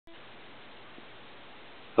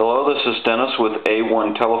Hello, this is Dennis with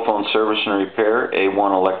A1 Telephone Service and Repair,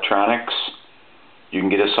 A1 Electronics. You can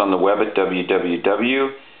get us on the web at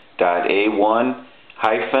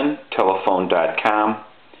www.a1-telephone.com,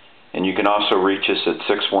 and you can also reach us at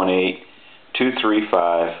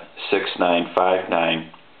 618-235-6959.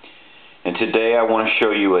 And today I want to show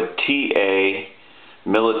you a TA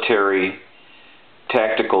military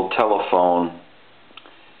tactical telephone,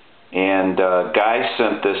 and Guy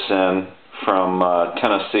sent this in from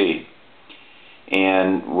Tennessee,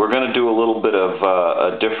 and we're going to do a little bit of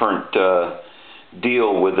a different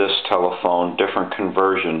deal with this telephone, different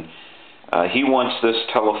conversion. He wants this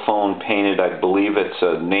telephone painted, I believe it's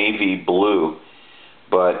a navy blue,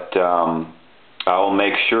 but I'll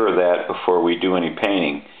make sure of that before we do any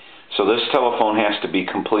painting. So this telephone has to be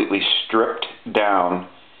completely stripped down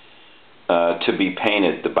to be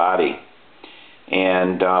painted, the body.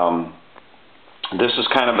 And this is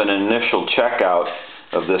kind of an initial checkout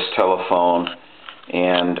of this telephone,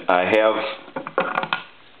 and I have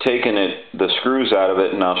taken the screws out of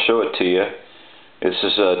it, and I'll show it to you. This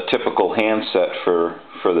is a typical handset for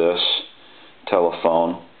this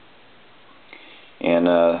telephone, and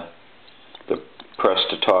the press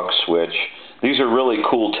to talk switch. These are really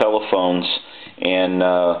cool telephones, and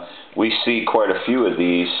we see quite a few of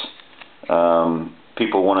these.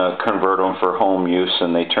 People want to convert them for home use,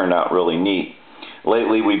 and they turn out really neat.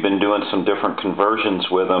 Lately we've been doing some different conversions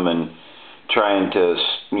with them and trying to,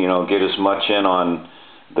 get as much in on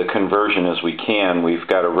the conversion as we can. We've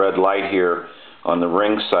got a red light here on the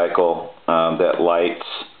ring cycle that lights,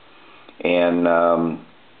 and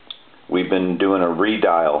we've been doing a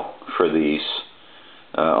redial for these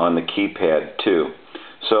on the keypad too.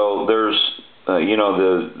 So there's,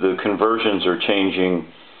 the conversions are changing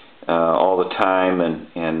all the time, and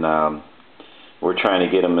we're trying to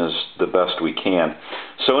get them as the best we can.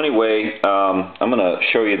 So anyway, I'm going to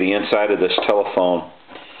show you the inside of this telephone,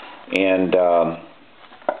 and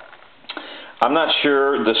I'm not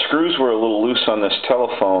sure, the screws were a little loose on this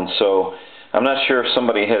telephone, so I'm not sure if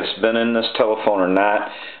somebody has been in this telephone or not.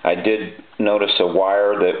 I did notice a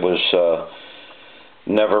wire that was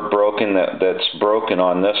never broken, that's broken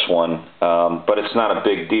on this one, but it's not a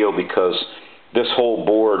big deal because this whole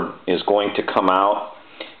board is going to come out,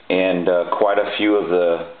 and quite a few of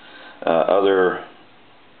the other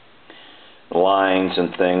lines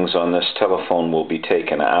and things on this telephone will be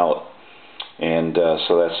taken out, and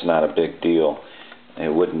so that's not a big deal. It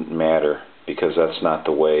wouldn't matter because that's not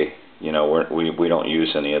the way, we don't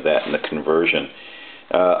use any of that in the conversion.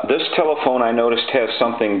 This telephone, I noticed, has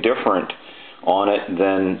something different on it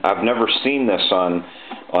than, I've never seen this on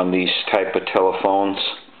these type of telephones.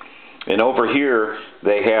 And over here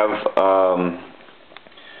they have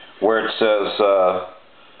where it says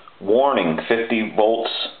warning 50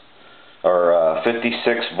 volts or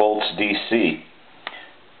 56 volts DC,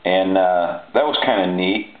 and that was kind of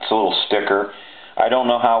neat. It's a little sticker. I don't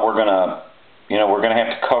know how we're gonna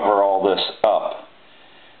have to cover all this up,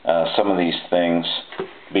 some of these things,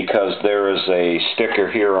 because there is a sticker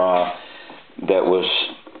here that was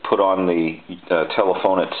put on the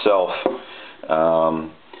telephone itself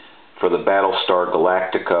for the Battlestar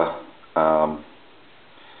Galactica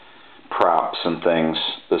props and things,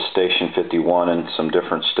 the Station 51, and some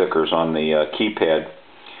different stickers on the keypad.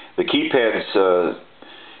 The keypads,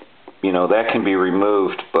 that can be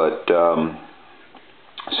removed, but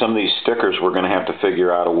some of these stickers we're going to have to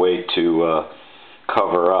figure out a way to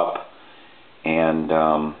cover up, and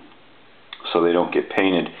so they don't get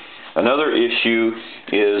painted. Another issue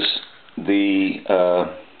is the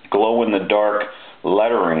glow-in-the-dark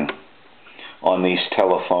lettering on these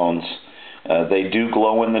telephones. They do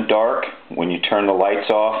glow in the dark. When you turn the lights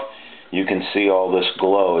off, you can see all this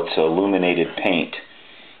glow. It's illuminated paint,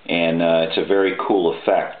 and it's a very cool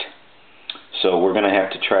effect. So we're going to have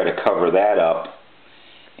to try to cover that up,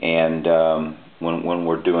 and when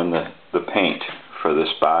we're doing the paint for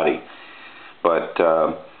this body. But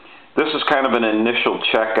this is kind of an initial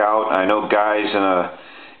checkout. I know Guy's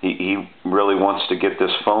he really wants to get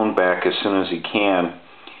this phone back as soon as he can,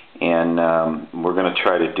 and we're going to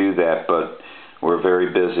try to do that, but we're very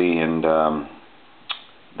busy, and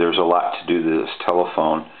there's a lot to do to this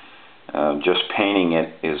telephone. Just painting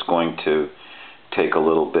it is going to take a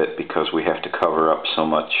little bit because we have to cover up so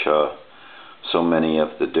many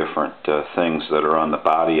of the different things that are on the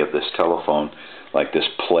body of this telephone, like this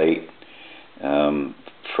plate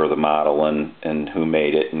for the model and who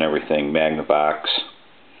made it and everything, Magnavox.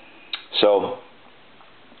 So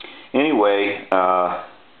anyway,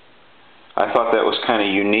 I thought that was kind of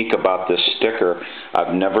unique about this sticker.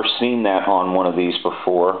 I've never seen that on one of these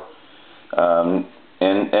before.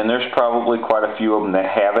 and there's probably quite a few of them that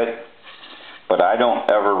have it, but I don't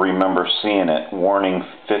ever remember seeing it, warning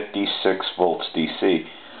 56 volts DC.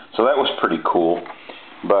 So that was pretty cool.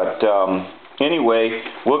 But anyway,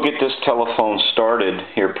 we'll get this telephone started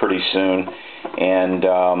here pretty soon, and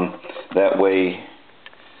that way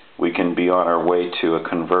we can be on our way to a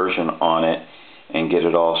conversion on it and get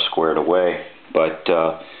it all squared away. But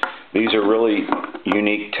these are really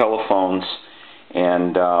unique telephones,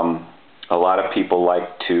 and a lot of people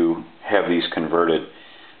like to have these converted.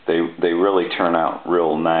 They really turn out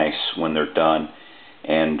real nice when they're done,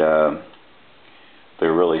 and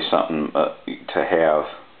they're really something to have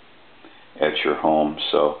at your home.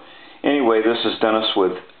 So anyway, this is Dennis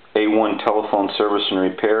with A1 Telephone Service and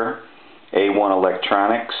Repair, A1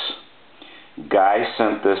 Electronics. Guy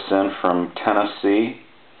sent this in from Tennessee,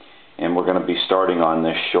 and we're going to be starting on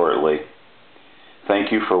this shortly.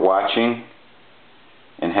 Thank you for watching,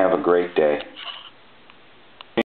 and have a great day.